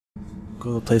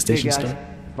Go to the PlayStation Hey guys, store.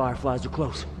 fireflies are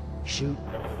close. Shoot,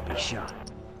 be shot.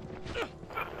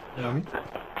 You know what I mean?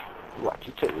 Watch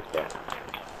your titties back.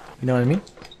 You know what I mean?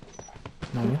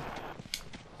 You know what I mean?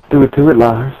 Do it to it,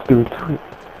 Lars. Do it to it.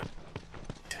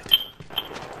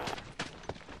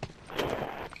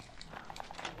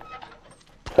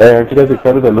 Hey, aren't you guys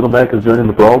excited that Little Mac is joining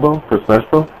the Brawl though for Smash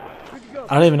Bros?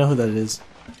 I don't even know who that is.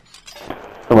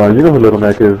 Come on, you know who Little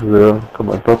Mac is, come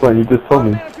on, stop lying, you just told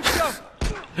me.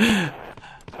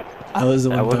 I was the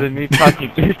one. That wasn't me talking,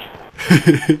 bitch.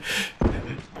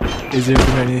 Is there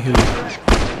from any who?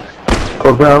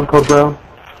 Code Brown, Code Brown.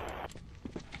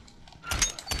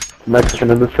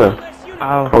 Mexican in distress.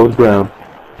 Ow. Code Brown.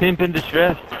 Pimp in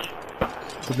distress.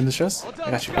 Pimp in distress? I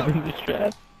got you. Pimp in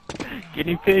distress.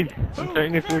 Guinea pig. I'm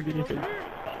starting to feel guinea pig.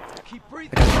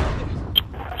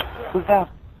 Who's that?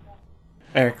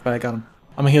 Eric, but I got him.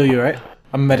 I'm gonna heal you, right?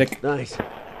 I'm a medic. Nice.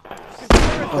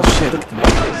 Oh shit, look at them.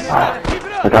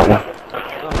 I got one.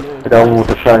 I got one with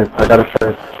the shive. I got a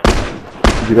shive.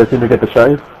 Did you guys seem to get the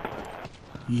shive?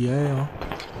 Yeah.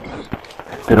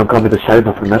 They don't call me the shive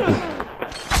for nothing.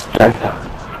 Shive.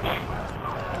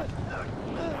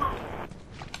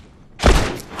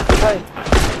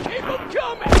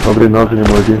 Nobody knows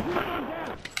anymore, dude.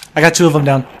 I got two of them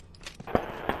down.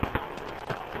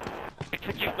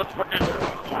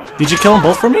 Did you kill them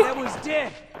both for me?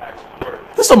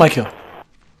 That's not my kill.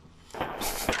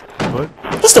 What?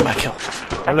 That's not my kill.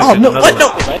 Oh no, what? No!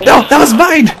 No, that was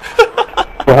mine!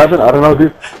 What happened? I don't know,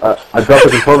 dude. I dropped the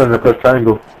controller and I pressed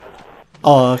triangle.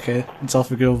 Oh, okay. It's all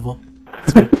forgivable.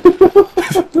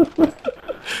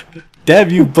 Damn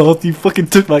you both, you fucking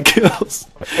took my kills.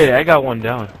 Hey, I got one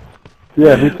down.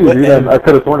 Yeah, me too, dude. I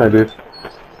could have sworn I did.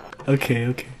 Okay.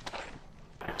 Dude,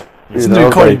 It's in the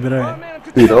recording, but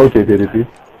alright. Dude, OJ did it, dude.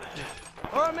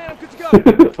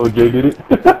 OJ did it.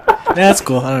 Yeah, that's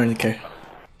cool, I don't really care.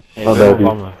 Hey, Not bad,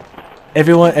 dude.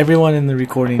 Everyone in the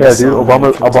recording. Yeah, saw dude, how I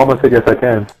killed Obama said yes I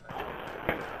can.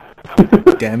 you.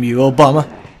 Damn you, Obama.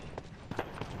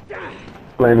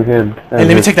 Blame him. Hey,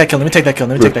 let me take that kill,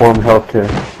 Reform healthcare.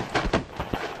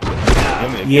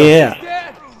 Yeah.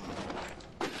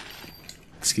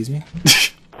 Excuse me?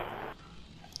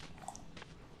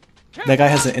 That guy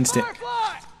has an instant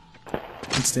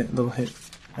little hit.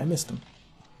 I missed him.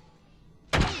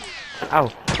 Ow.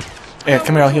 Hey,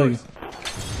 come here, I'll heal you.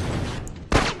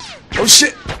 Oh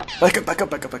shit! Back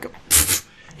up.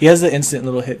 He has the instant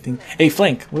little hit thing. Hey,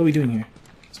 flank, what are we doing here?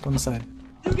 Let's go on the side.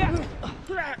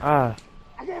 Ah.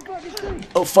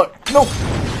 Oh fuck, no!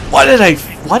 Why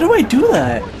do I do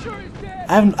that?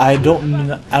 I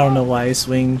don't know why I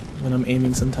swing when I'm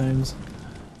aiming sometimes.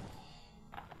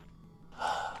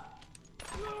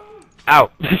 Ow.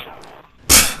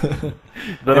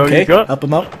 Okay, help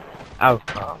him out. Ow.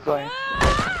 Going.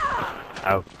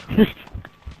 Ow.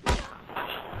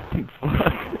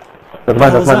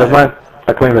 That's mine.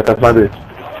 I claim it, that's my bitch.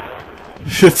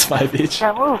 It's my bitch.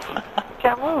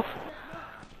 Can't move.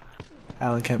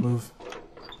 Alan can't move.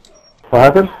 What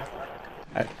happened?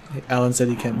 Alan said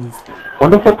he can't move.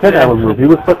 When the fuck can Alan move? He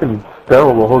was fucking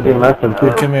terrible the whole game last time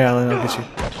too. Come here, Alan, I'll get you.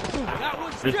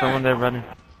 There's someone there running.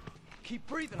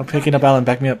 I'm picking up Alan,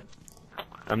 back me up.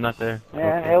 I'm not there.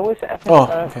 Yeah, it always happens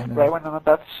okay, no. right when I'm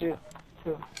about to shoot.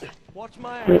 Watch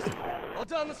my ass. All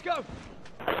done, let's go.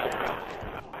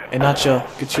 Hey Nacho,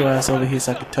 get your ass over here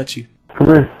so I can touch you. Come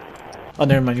here. Oh,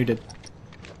 never mind, you're dead.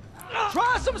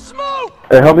 Try some smoke.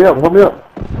 Hey, help me up.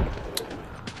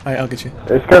 Alright, I'll get you.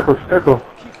 Hey, Scarecrow.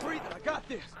 Keep breathing, I got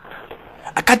this.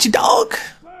 I got you, dog!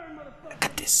 I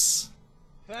got this.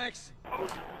 Thanks.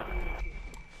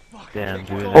 Damn,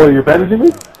 dude. Oh, you're bandaging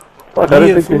me? Fuck, I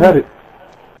didn't think you had it.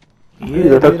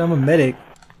 Yeah, dude, I'm a medic.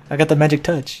 I got the magic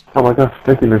touch. Oh my gosh,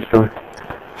 thank you, Nurse Joey.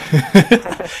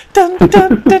 Dun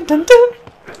dun dun dun dun!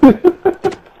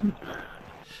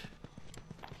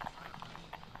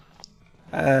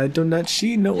 I do not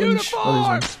see no one.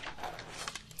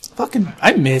 Fucking,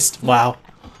 I missed. Wow.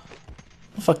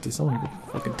 Oh, fuck this. I want to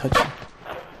fucking touch you.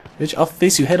 Bitch, I'll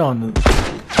face you head on.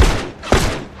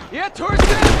 Yeah, towards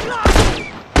that.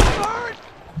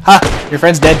 Ha! Your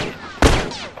friend's dead.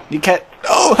 You can't.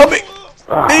 Oh, help me!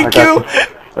 Thank you!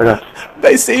 I got you.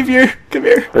 My savior! Come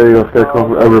here! There you go,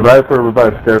 Scarecrow. A revive for a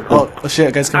revive, Scarecrow. Oh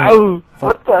shit, guys, come here. Ow!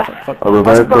 Fuck. A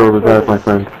revive for a revive, my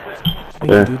friend.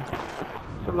 Thank you, dude.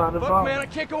 Fuck, man, I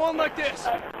can't go on like this.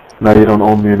 Now you don't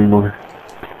own me anymore.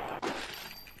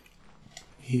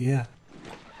 Yeah.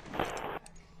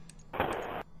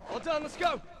 All done, let's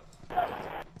go.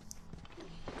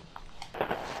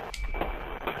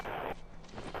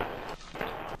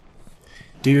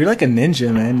 Dude, you're like a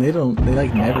ninja, man. They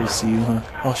like never see you, huh?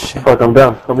 Oh shit. Fuck, I'm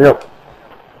down. Help me up.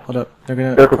 Hold up. They're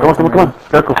gonna. Jericho, come on.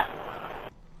 Jericho.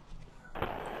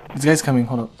 This guy's coming.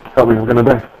 Hold up. Help me, I'm gonna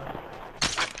die.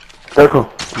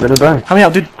 Jericho, I'm gonna die. Help me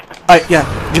out, dude. Alright, yeah.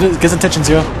 Get some attention,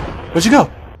 Zero. Where'd you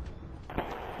go?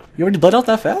 You already bled out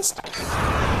that fast?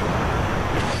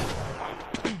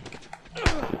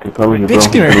 Okay, come here, bro. Bitch,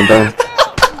 I'm come here. gonna die.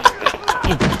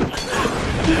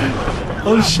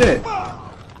 Oh shit.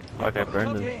 Fuck, I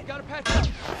burned him. Gotta patch up.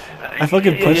 I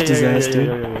fucking punched his ass, dude.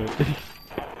 Yeah.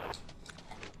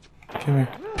 Come here.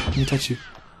 Let me touch you.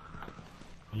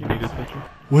 You need a picture?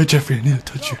 Wait, Jeffrey, I need to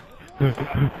touch you.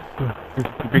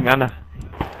 Bring Anna.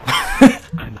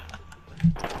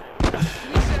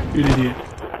 You're an idiot.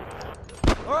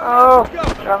 Oh,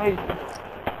 got me.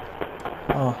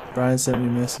 Oh, Brian sent me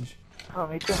a message. Oh,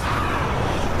 me too.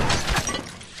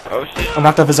 Oh shit. I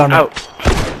knocked off his armor. Out.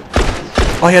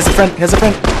 Oh, he has a friend.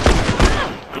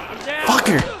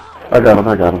 Fucker. I got him.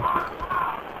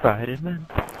 Spider-Man.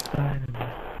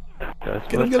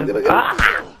 Get him.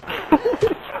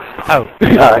 Out.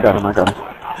 Yeah, I got him.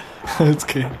 That's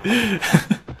okay.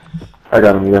 I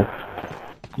got him, yeah.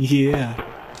 Yeah.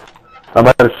 I'm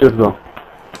out of shift though.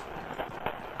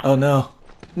 Oh no.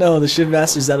 No, the shiv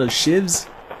master's out of shivs?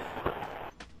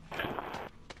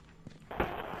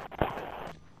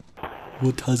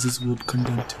 What has this world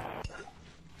condemned to?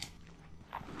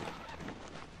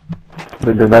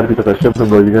 They're mad because I shipped them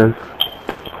though, you guys.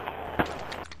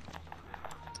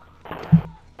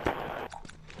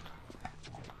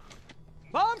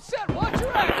 Bomb set, watch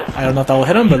your ass! I don't know if that will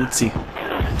hit him, but let's see.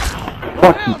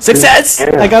 Fuck you. Success!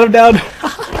 Yeah. I got him down!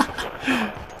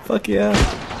 Fuck yeah.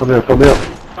 Come here. What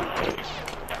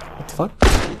the fuck?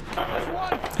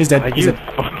 He's dead. Are He's you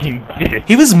dead. fucking dick?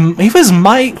 He was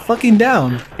my fucking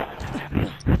down.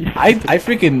 I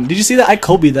freaking, did you see that? I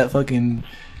Kobe that fucking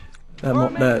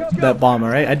that bomb,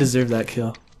 alright? I deserve that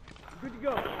kill. Good to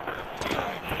go.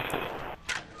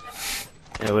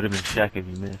 Yeah, it would have been Shaq if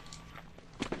you missed.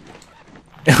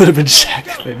 It would have been Shaq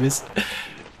if I missed.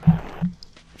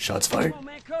 Shots fired. Come on,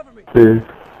 man, cover me. Dude,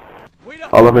 Wait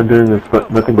up. all I've been doing is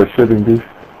nothing but shivving, dude.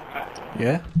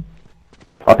 Yeah?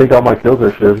 I think all my kills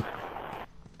are shivs.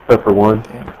 Except for one.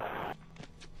 Damn.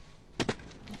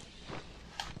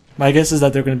 My guess is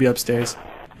that they're gonna be upstairs.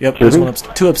 Yep, there's Shivving?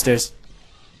 one two upstairs.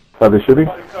 Are they shivving?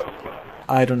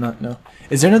 I do not know.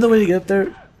 Is there another way to get up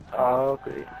there? Oh,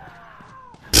 okay.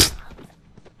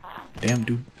 Damn,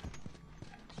 dude.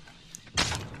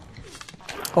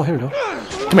 Oh, here we go.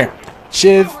 Come here.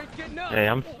 Shiv. Getting up. Hey,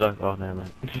 I'm stuck. Oh, never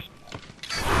mind.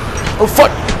 Oh, fuck.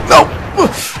 No.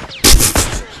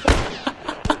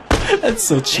 That's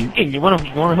so cheap. Hey, you wanna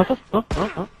hustle? Oh.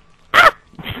 Ah!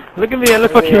 Look at me, I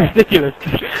look fucking ridiculous.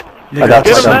 I got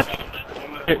Get him. him, Matt.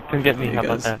 Here, come get me, There how he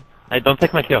about goes. that? Hey, don't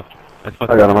take my kill. That's I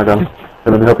got him. Hey,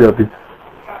 let me help you out, dude.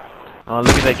 Oh,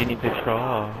 look at that guinea pig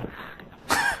straw.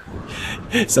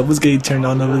 Someone's getting turned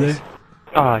on over there.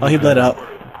 Oh, He bled out.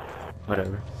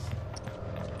 Whatever.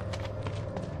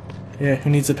 Yeah, who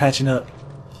needs a patching up?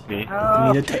 Me.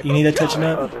 You need a touching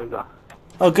Oh, up? there we go.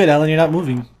 Oh, good, Alan, you're not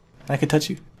moving. I can touch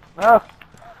you. Oh,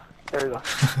 there we go.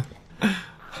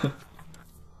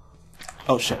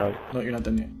 Oh, shit. No, you're not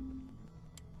done yet.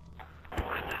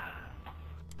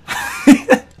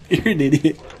 You're an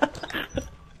idiot.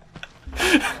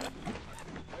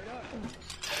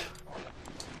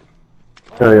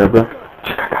 Hell yeah, bro.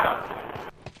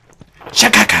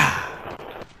 Shakaka!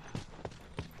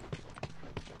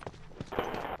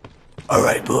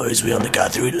 Alright, boys, we only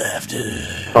got 3 left.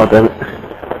 Oh, damn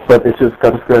it. But it's just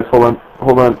got a scratch.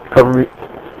 Hold on. Cover me.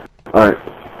 Alright.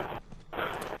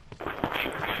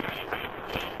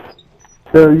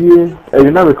 Hell yeah. Hey,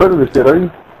 you're not recording this shit, are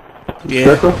you? Yeah.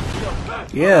 Jericho?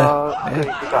 Yeah. Okay,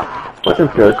 Yeah. good job. Fucking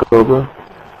Jericho, bro.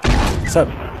 What's up,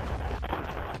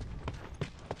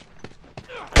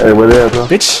 Hey, where they at, bro?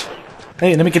 bitch?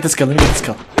 Hey, let me get this kill. It's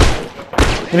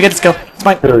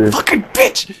mine. Hell yeah. Fucking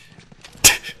bitch!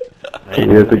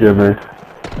 Yeah, it's a good, man.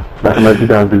 Not gonna let you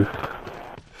down, dude.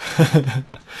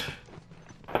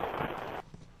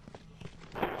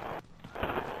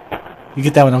 You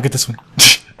get that one, I'll get this one.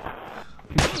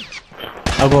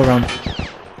 I'll go around.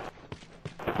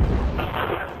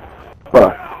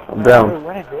 Fuck. I'm down.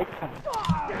 When is it coming?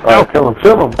 Alright, kill him.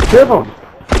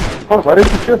 Fuck, why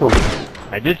didn't you kill him?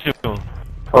 I did shoot him.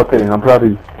 Okay, I'm proud of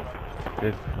you.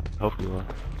 Good. Hopefully you will.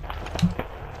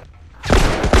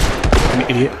 You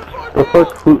idiot. The fuck?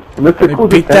 Mr. Cool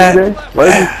beat just standing that. there? Why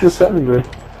is he still standing there?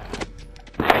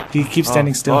 He keeps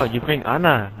standing still. Oh, you bring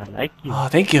Anna. I like you. Oh,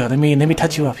 thank you. Let me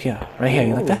touch you up here. Right here.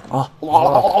 You like that? Oh.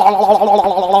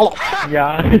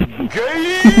 Yeah.